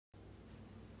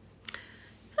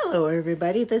Hello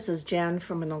everybody, this is Jan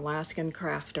from An Alaskan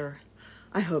Crafter.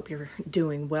 I hope you're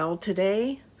doing well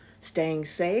today, staying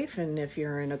safe, and if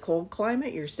you're in a cold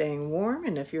climate, you're staying warm,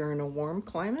 and if you're in a warm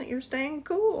climate, you're staying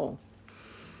cool.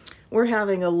 We're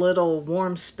having a little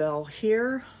warm spell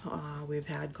here. We've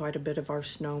had quite a bit of our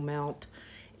snow melt,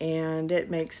 and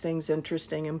it makes things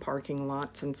interesting in parking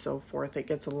lots and so forth. It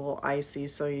gets a little icy,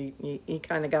 so you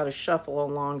kind of got to shuffle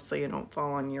along so you don't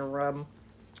fall on your rub.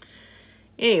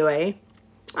 Anyway,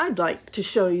 I'd like to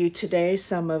show you today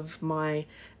some of my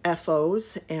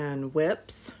FOs and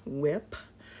WIPs, WIP.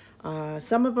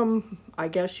 Some of them, I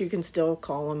guess you can still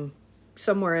call them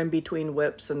somewhere in between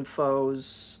WIPs and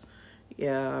faux,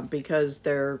 yeah, because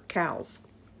they're cows.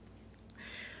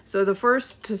 So the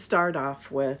first to start off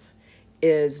with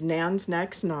is Nan's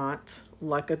Next Knot,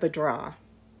 Luck of the Draw.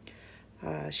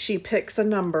 She picks a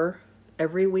number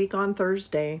every week on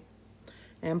Thursday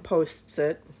and posts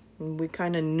it. We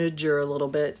kind of nudge her a little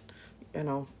bit, you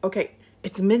know. Okay,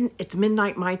 it's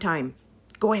midnight my time.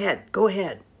 Go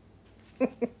ahead.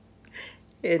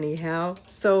 Anyhow,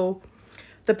 so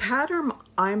the pattern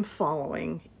I'm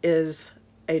following is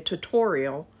a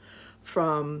tutorial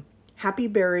from Happy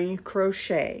Berry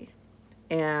Crochet,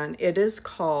 and it is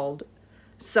called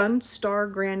Sun Star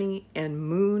Granny and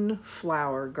Moon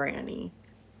Flower Granny.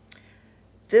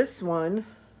 This one,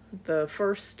 the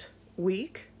first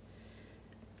week,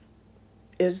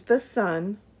 is the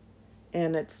sun,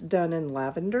 and it's done in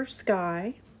lavender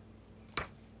sky.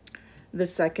 The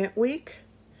second week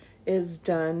is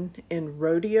done in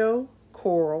rodeo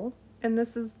coral, and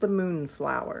this is the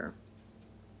moonflower.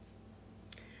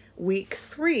 Week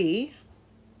 3,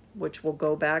 which will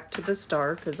go back to the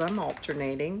start because I'm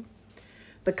alternating,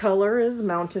 the color is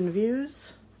Mountain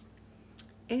Views,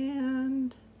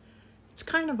 and it's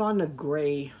kind of on the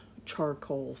gray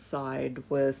charcoal side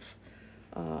with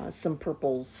some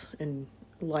purples and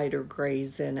lighter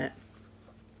grays in it.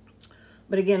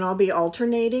 But again, I'll be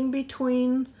alternating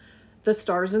between the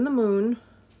stars and the moon.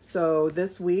 So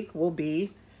this week will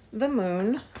be the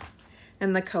moon,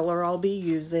 and the color I'll be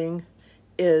using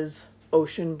is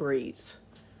Ocean Breeze,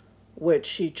 which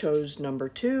she chose number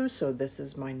 2, so this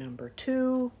is my number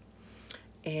 2.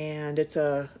 And it's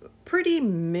a pretty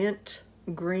mint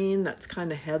green that's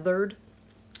kind of heathered.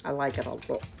 I like it a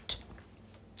lot.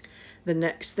 The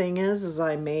next thing is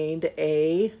I made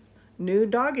a new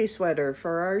doggy sweater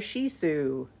for our Shih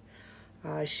Tzu.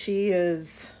 She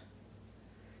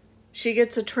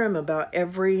gets a trim about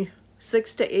every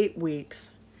 6 to 8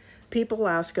 weeks. People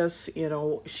ask us, you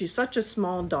know, she's such a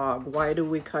small dog. Why do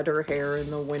we cut her hair in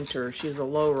the winter? She's a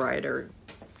low rider.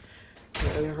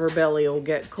 Her belly will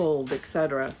get cold,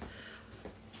 etc.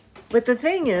 But the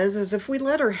thing is if we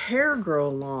let her hair grow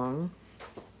long,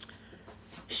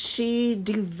 she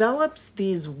develops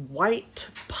these white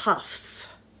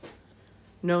puffs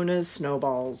known as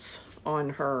snowballs on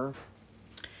her,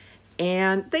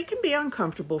 and they can be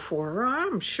uncomfortable for her,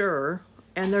 I'm sure,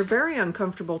 and they're very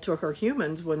uncomfortable to her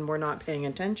humans when we're not paying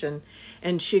attention.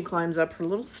 And she climbs up her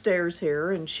little stairs here,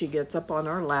 and she gets up on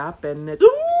our lap, and it's,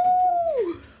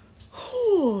 ooh,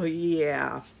 oh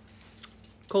yeah,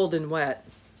 cold and wet.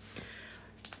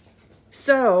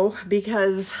 So,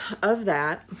 because of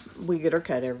that, we get her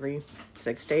cut every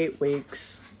 6 to 8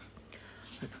 weeks.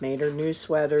 I've made her new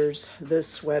sweaters. This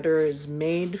sweater is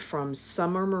made from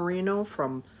summer merino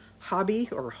from Hobby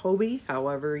or Hobie,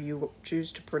 however you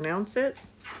choose to pronounce it.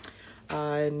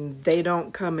 And they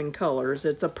don't come in colors.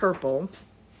 It's a purple.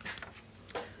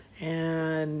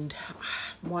 And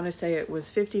I want to say it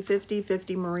was 50-50,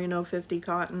 50 merino, 50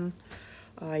 cotton.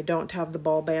 I don't have the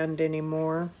ball band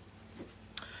anymore.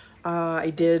 I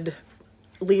did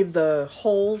leave the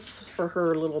holes for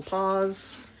her little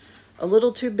paws a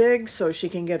little too big so she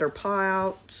can get her paw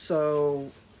out, so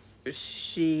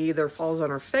she either falls on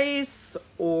her face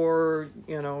or,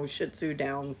 you know, Shih Tzu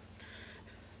down.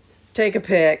 Take a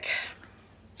pick.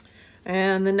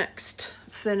 And the next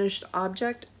finished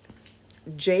object,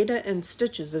 Jada and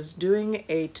Stitches is doing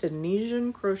a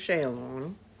Tunisian crochet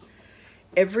along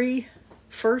every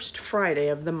first Friday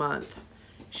of the month.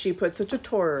 She puts a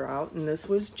tutorial out, and this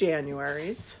was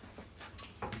January's.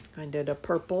 I did a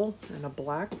purple and a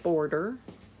black border,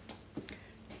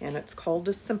 and it's called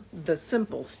the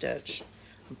Simple Stitch.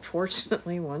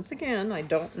 Unfortunately, once again, I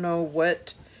don't know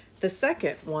what the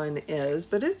second one is,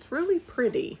 but it's really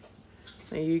pretty.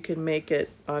 You can make it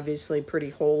obviously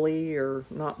pretty holy or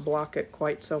not block it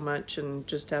quite so much and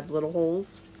just have little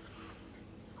holes.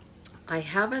 I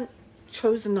haven't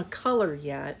chosen a color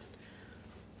yet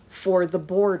for the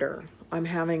border. I'm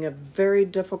having a very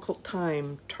difficult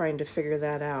time trying to figure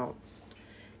that out.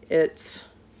 It's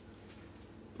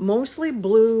mostly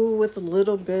blue with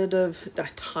a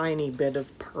tiny bit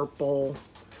of purple,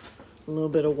 a little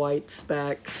bit of white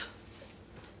specks.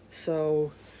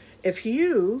 So if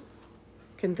you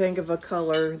can think of a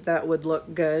color that would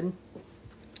look good,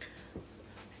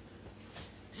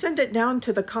 send it down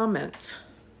to the comments.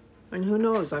 And who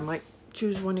knows, I might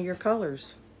choose one of your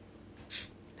colors.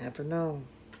 Never know.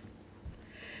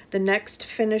 The next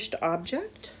finished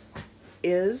object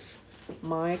is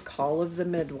my Call of the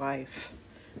Midwife.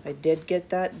 I did get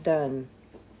that done.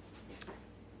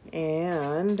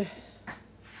 And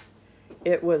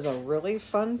it was a really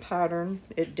fun pattern.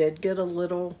 It did get a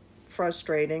little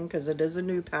frustrating because it is a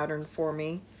new pattern for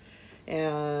me.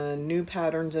 And new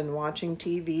patterns and watching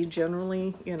TV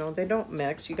generally, you know, they don't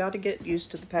mix. You got to get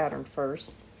used to the pattern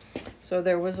first. So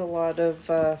there was a lot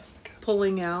of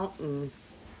pulling out and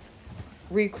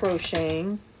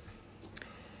recrocheting.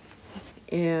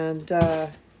 And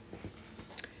the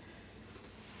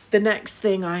next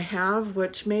thing I have,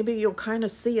 which maybe you'll kind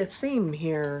of see a theme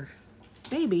here.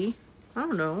 Maybe. I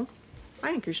don't know.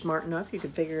 I think you're smart enough you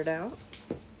can figure it out.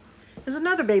 Is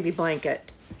another baby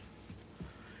blanket.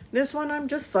 This one I'm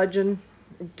just fudging,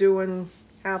 doing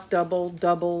half double,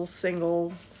 double,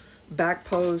 single, back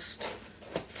post,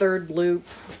 third loop.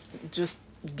 Just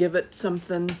give it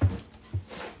something.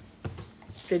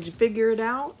 Did you figure it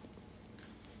out?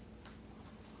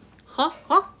 Huh?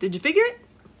 Did you figure it?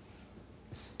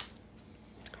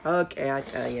 Okay, I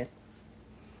tell you.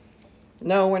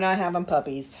 No, we're not having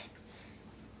puppies.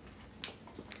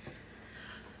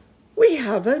 We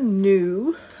have a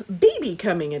new baby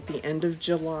coming at the end of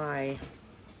July.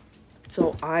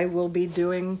 So I will be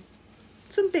doing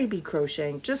some baby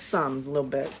crocheting, just some, a little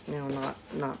bit, you know,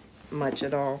 not much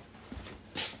at all.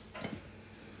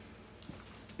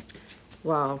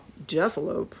 Wow,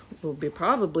 Jeffalope will be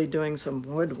probably doing some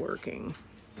woodworking.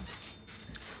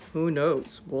 Who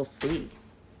knows? We'll see.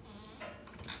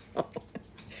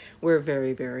 We're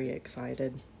very, very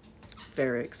excited.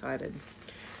 Very excited.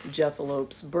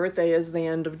 Jeffalope's birthday is the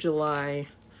end of July.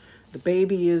 The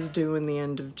baby is due in the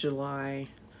end of July.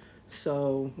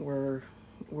 So we're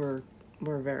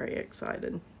very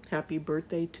excited. Happy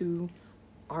birthday to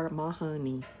my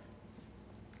honey.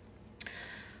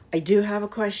 I do have a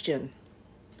question.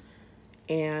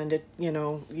 And it, you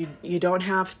know, you don't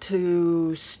have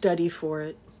to study for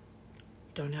it.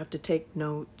 You don't have to take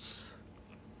notes.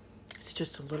 It's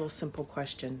just a little simple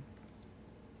question.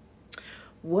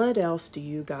 What else do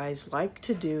you guys like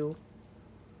to do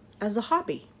as a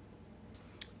hobby?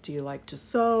 Do you like to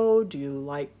sew? Do you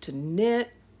like to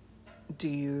knit? Do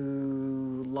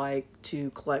you like to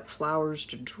collect flowers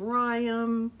to dry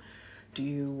them? Do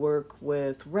you work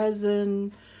with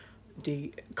resin?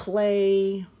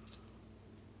 Clay?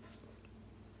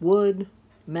 Wood?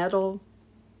 Metal?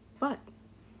 What?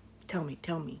 Tell me.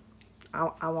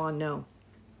 I want to know.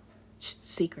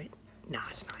 Secret? No,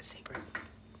 it's not a secret.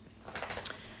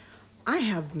 I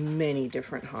have many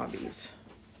different hobbies.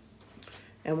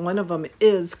 And one of them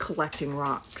is collecting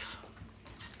rocks.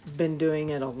 I've been doing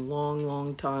it a long,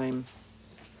 long time.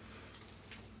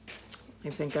 I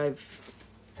think I'm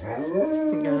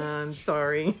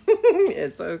sorry.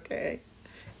 It's okay.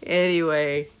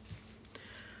 Anyway,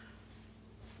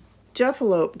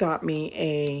 Jeffalope got me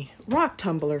a rock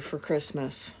tumbler for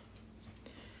Christmas.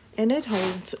 And it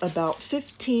holds about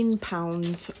 15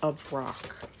 pounds of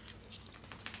rock.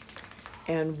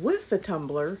 And with the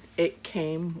tumbler, it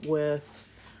came with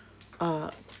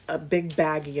a big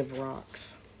baggie of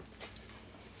rocks.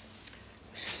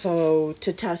 So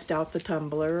to test out the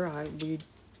tumbler, we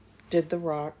did the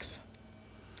rocks.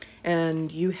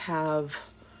 And you have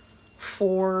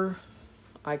 4,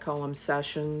 I call them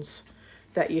sessions,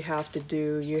 that you have to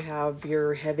do. You have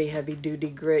your heavy duty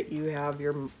grit, you have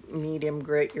your medium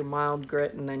grit, your mild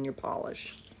grit, and then your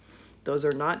polish. Those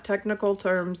are not technical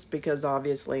terms because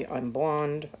obviously I'm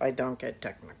blonde, I don't get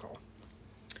technical.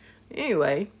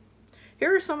 Anyway,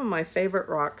 here are some of my favorite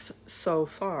rocks so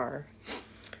far.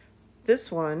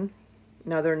 This one,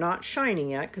 now they're not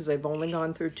shiny yet because they've only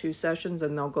gone through 2 sessions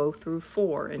and they'll go through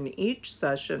 4, and each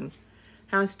session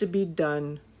has to be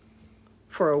done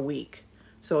for a week.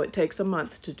 So it takes a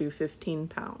month to do 15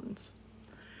 pounds.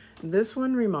 This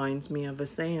one reminds me of a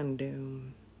sand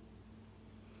dune.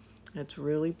 It's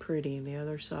really pretty. The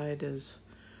other side it's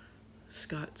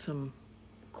got some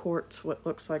quartz, what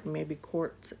looks like maybe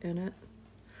quartz in it.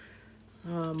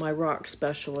 My rock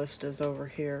specialist is over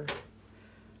here.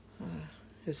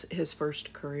 His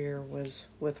first career was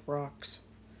with rocks.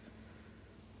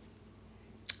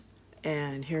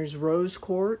 And here's rose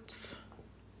quartz.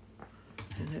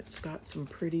 And it's got some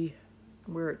pretty,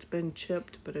 where it's been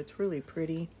chipped, but it's really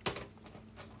pretty.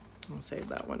 I'll save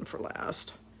that one for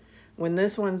last. When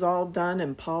this one's all done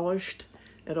and polished,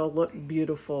 it'll look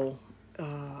beautiful.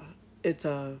 It's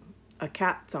a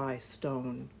cat's eye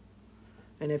stone.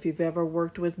 And if you've ever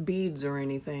worked with beads or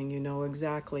anything, you know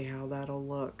exactly how that'll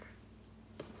look.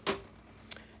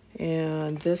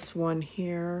 And this one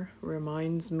here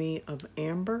reminds me of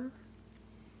amber.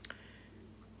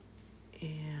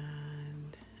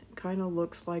 And it kind of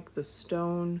looks like the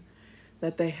stone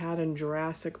that they had in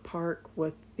Jurassic Park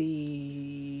with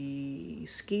the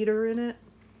skeeter in it,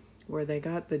 where they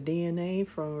got the DNA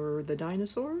for the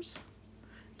dinosaurs.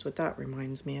 That's what that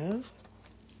reminds me of.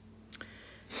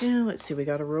 Yeah, let's see, we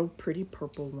got a real pretty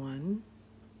purple one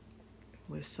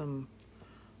with some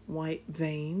white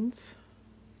veins.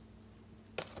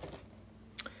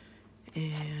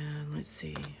 And let's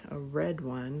see, a red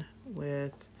one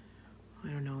with, I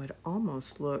don't know, it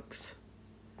almost looks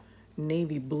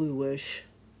navy bluish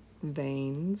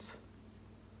veins.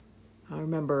 I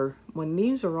remember when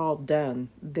these are all done,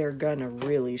 they're gonna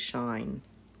really shine.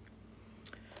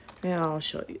 Yeah, I'll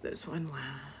show you this one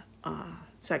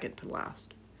second to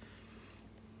last.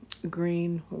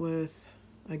 Green with,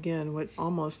 again, what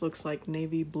almost looks like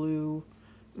navy blue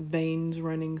veins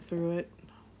running through it.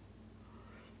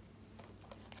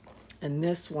 And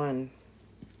this one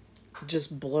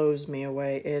just blows me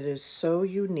away. It is so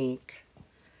unique.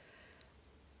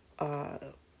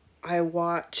 I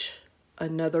watch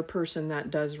another person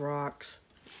that does rocks,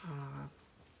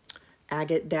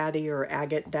 Agate Daddy or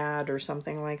Agate Dad or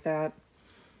something like that.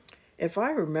 If I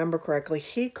remember correctly,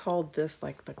 he called this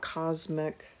like the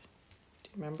cosmic, do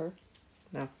you remember?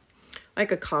 No.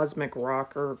 Like a cosmic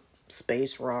rock or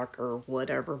space rock or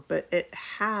whatever, but it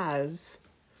has,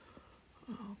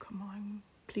 oh, come on,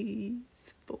 please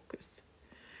focus.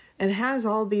 It has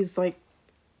all these, like,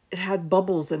 it had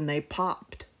bubbles and they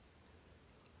popped.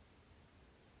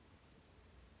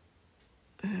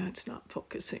 It's not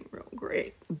focusing real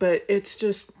great, but it's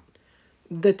just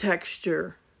the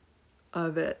texture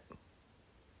of it.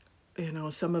 You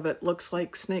know, some of it looks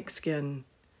like snakeskin.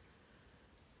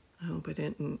 I hope it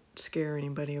didn't scare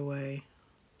anybody away.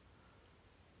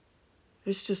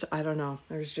 It's just, I don't know.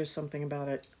 There's just something about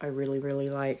it I really, really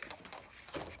like.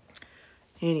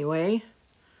 Anyway,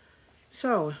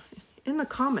 so in the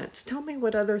comments, tell me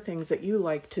what other things that you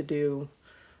like to do.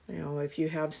 You know, if you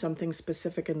have something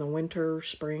specific in the winter,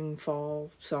 spring,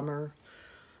 fall, summer,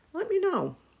 let me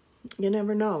know. You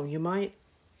never know. You might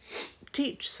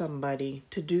teach somebody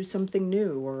to do something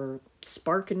new or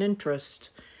spark an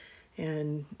interest.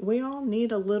 And we all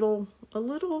need a little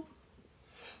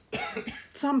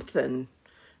something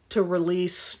to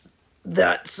release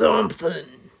that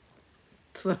something.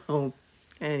 So,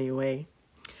 anyway,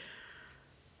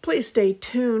 please stay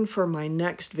tuned for my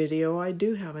next video. I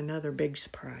do have another big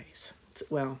surprise.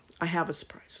 Well, I have a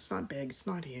surprise. It's not big, it's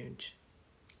not huge,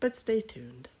 but stay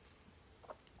tuned.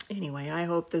 Anyway, I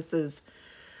hope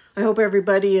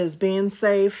everybody is being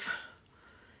safe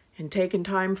and taking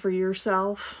time for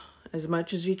yourself as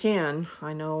much as you can.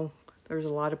 I know there's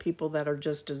a lot of people that are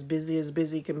just as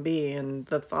busy can be, and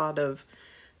the thought of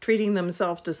treating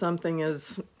themselves to something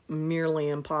is merely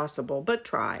impossible, but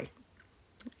try.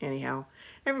 Anyhow,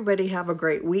 everybody have a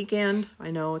great weekend.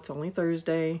 I know it's only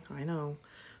Thursday, I know,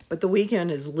 but the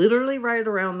weekend is literally right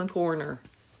around the corner.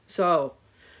 So,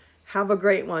 have a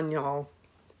great one, y'all.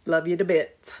 Love you to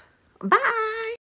bits. Bye!